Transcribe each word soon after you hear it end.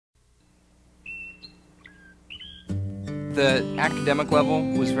The academic level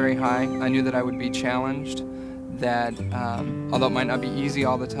was very high. I knew that I would be challenged, that although it might not be easy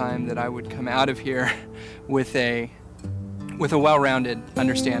all the time, that I would come out of here with a well-rounded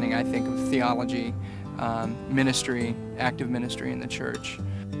understanding, I think, of theology, ministry, active ministry in the church.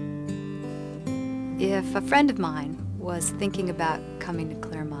 If a friend of mine was thinking about coming to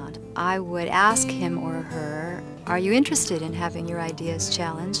Claremont, I would ask him or her, are you interested in having your ideas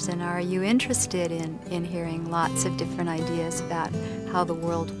challenged, and are you interested in hearing lots of different ideas about how the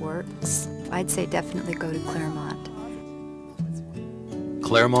world works? I'd say definitely go to Claremont.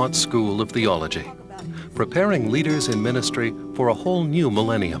 Claremont School of Theology, preparing leaders in ministry for a whole new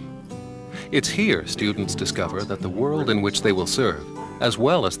millennium. It's here students discover that the world in which they will serve, as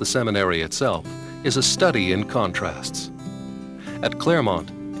well as the seminary itself, is a study in contrasts. At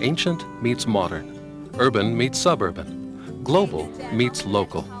Claremont, ancient meets modern, urban meets suburban, global meets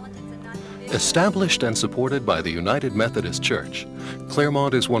local. Established and supported by the United Methodist Church,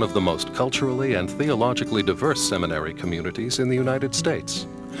 Claremont is one of the most culturally and theologically diverse seminary communities in the United States,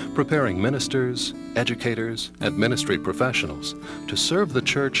 preparing ministers, educators, and ministry professionals to serve the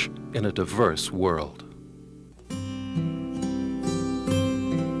church in a diverse world.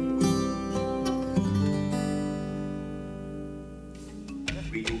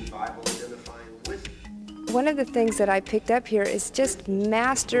 One of the things that I picked up here is just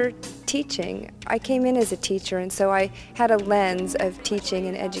master teaching. I came in as a teacher, and so I had a lens of teaching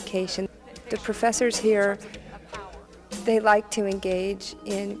and education. The professors here, they like to engage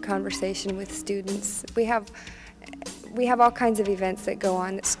in conversation with students. We have all kinds of events that go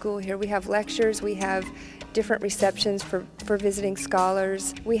on at school here. We have lectures, we have different receptions for visiting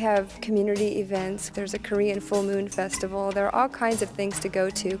scholars. We have community events. There's a Korean full moon festival. There are all kinds of things to go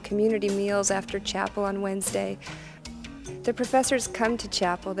to. Community meals after chapel on Wednesday. The professors come to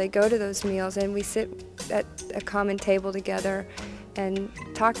chapel, they go to those meals, and we sit at a common table together and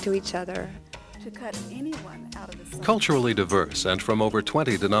talk to each other. To cut anyone out of the Culturally diverse and from over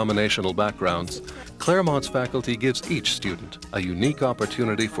 20 denominational backgrounds, Claremont's faculty gives each student a unique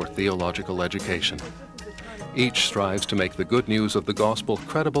opportunity for theological education. Each strives to make the good news of the gospel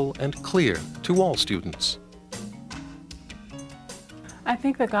credible and clear to all students. I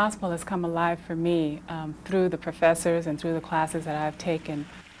think the gospel has come alive for me through the professors and through the classes that I've taken.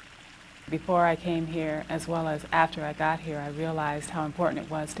 Before I came here, as well as after I got here, I realized how important it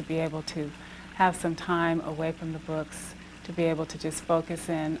was to be able to have some time away from the books, to be able to just focus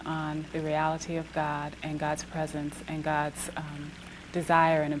in on the reality of God and God's presence and God's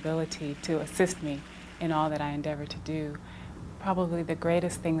desire and ability to assist me in all that I endeavor to do. Probably the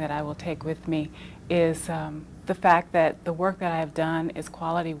greatest thing that I will take with me is the fact that the work that I have done is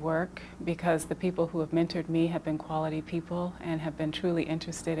quality work, because the people who have mentored me have been quality people and have been truly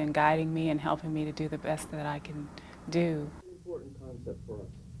interested in guiding me and helping me to do the best that I can do.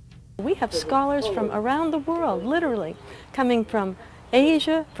 We have scholars from around the world, literally, coming from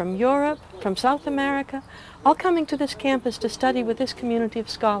Asia, from Europe, from South America, all coming to this campus to study with this community of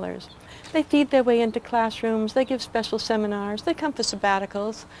scholars. They feed their way into classrooms, they give special seminars, they come for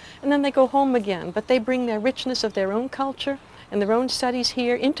sabbaticals, and then they go home again. But they bring their richness of their own culture and their own studies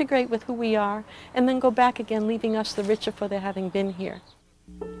here, integrate with who we are, and then go back again, leaving us the richer for their having been here.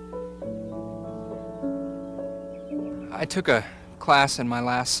 I took a class in my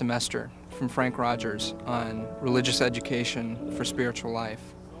last semester from Frank Rogers on religious education for spiritual life.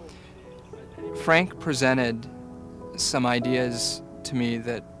 Frank presented some ideas to me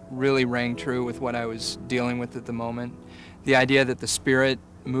that really rang true with what I was dealing with at the moment. The idea that the Spirit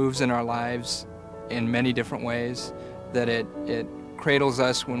moves in our lives in many different ways, that it cradles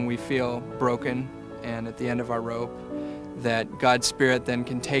us when we feel broken and at the end of our rope, that God's Spirit then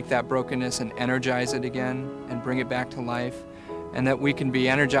can take that brokenness and energize it again and bring it back to life, and that we can be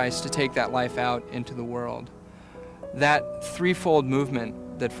energized to take that life out into the world. That threefold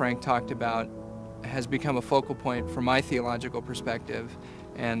movement that Frank talked about has become a focal point for my theological perspective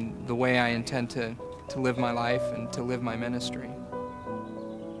and the way I intend to live my life and to live my ministry.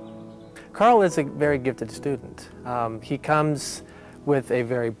 Carl is a very gifted student. He comes with a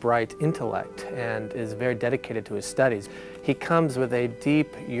very bright intellect and is very dedicated to his studies. He comes with a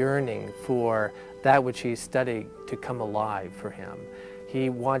deep yearning for that which he's studying to come alive for him. He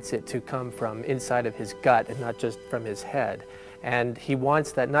wants it to come from inside of his gut and not just from his head. And he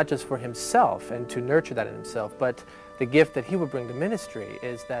wants that not just for himself and to nurture that in himself, but the gift that he would bring to ministry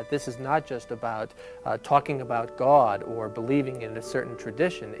is that this is not just about talking about God or believing in a certain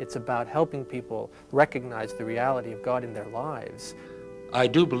tradition. It's about helping people recognize the reality of God in their lives. I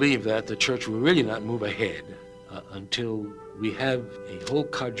do believe that the church will really not move ahead until we have a whole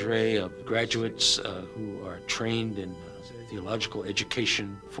cadre of graduates who are trained in theological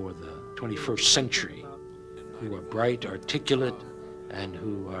education for the 21st century, who are bright, articulate, and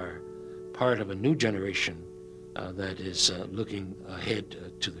who are part of a new generation that is looking ahead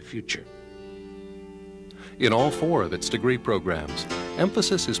to the future. In all 4 of its degree programs,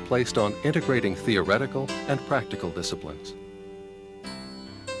 emphasis is placed on integrating theoretical and practical disciplines,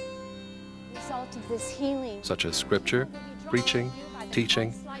 Of this healing, such as scripture, preaching,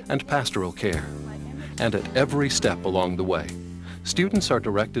 teaching, and pastoral care. And at every step along the way, students are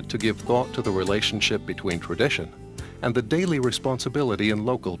directed to give thought to the relationship between tradition and the daily responsibility in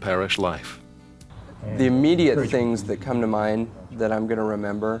local parish life. The immediate things that come to mind that I'm going to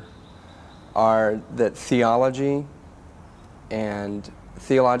remember are that theology and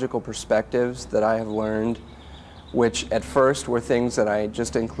theological perspectives that I have learned, which at first were things that I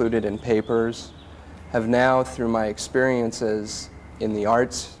just included in papers, have now, through my experiences in the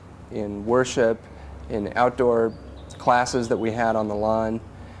arts, in worship, in outdoor classes that we had on the lawn,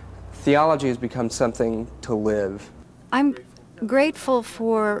 theology has become something to live. I'm grateful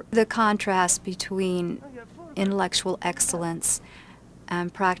for the contrast between intellectual excellence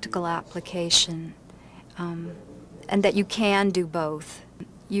and practical application, and that you can do both.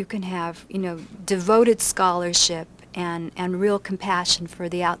 You can have, devoted scholarship and real compassion for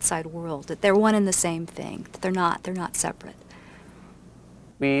the outside world, that they're one and the same thing, that they're not separate.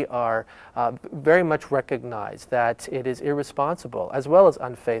 We are very much recognize that it is irresponsible as well as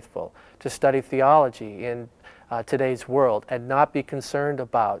unfaithful to study theology in today's world and not be concerned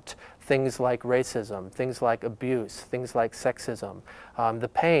about things like racism, things like abuse, things like sexism, the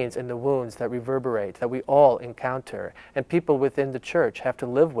pains and the wounds that reverberate, that we all encounter, and people within the church have to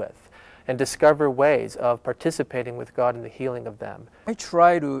live with, and discover ways of participating with God in the healing of them. I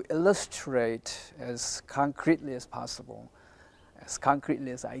try to illustrate as concretely as possible, as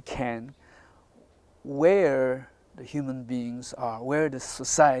concretely as I can, where the human beings are, where the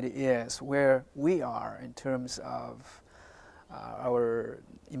society is, where we are in terms of our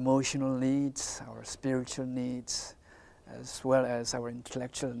emotional needs, our spiritual needs, as well as our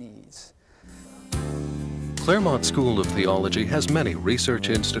intellectual needs. Claremont School of Theology has many research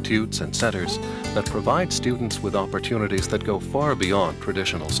institutes and centers that provide students with opportunities that go far beyond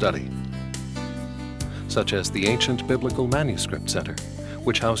traditional study, such as the Ancient Biblical Manuscript Center,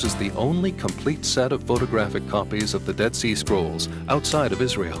 which houses the only complete set of photographic copies of the Dead Sea Scrolls outside of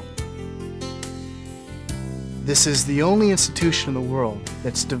Israel. This is the only institution in the world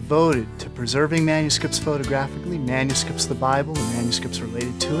that's devoted to preserving manuscripts photographically, manuscripts of the Bible and manuscripts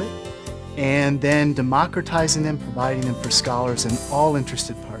related to it, and then democratizing them, providing them for scholars and all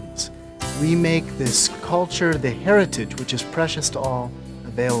interested parties. We make this culture, the heritage, which is precious to all,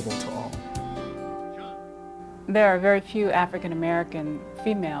 available to all. There are very few African American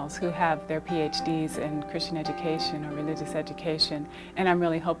females who have their PhDs in Christian education or religious education, and I'm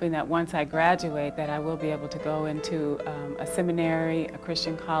really hoping that once I graduate that I will be able to go into a seminary, a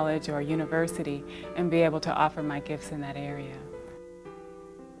Christian college, or a university and be able to offer my gifts in that area.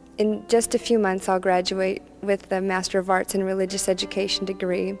 In just a few months, I'll graduate with the Master of Arts in Religious Education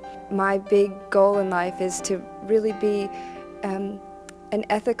degree. My big goal in life is to really be an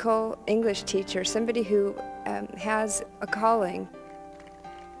ethical English teacher, somebody who has a calling.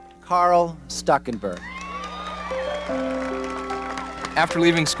 Carl Stuckenberg. After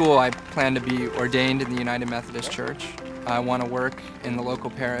leaving school, I plan to be ordained in the United Methodist Church. I want to work in the local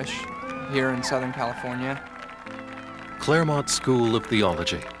parish here in Southern California. Claremont School of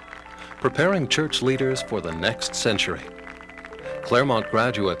Theology, preparing church leaders for the next century. Claremont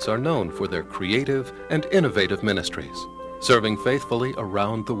graduates are known for their creative and innovative ministries, serving faithfully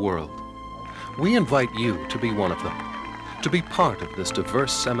around the world. We invite you to be one of them, to be part of this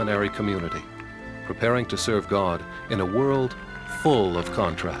diverse seminary community, preparing to serve God in a world full of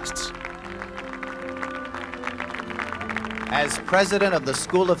contrasts. As president of the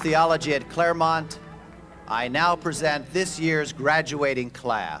School of Theology at Claremont, I now present this year's graduating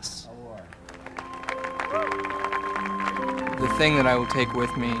class. The thing that I will take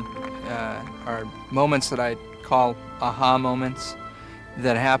with me are moments that I call aha moments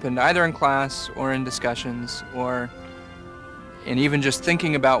that happened either in class or in discussions and even just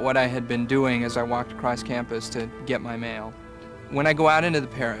thinking about what I had been doing as I walked across campus to get my mail. When I go out into the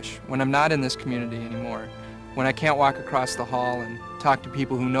parish, when I'm not in this community anymore, when I can't walk across the hall and talk to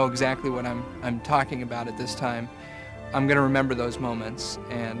people who know exactly what I'm talking about at this time, I'm going to remember those moments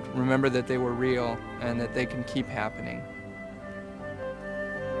and remember that they were real and that they can keep happening.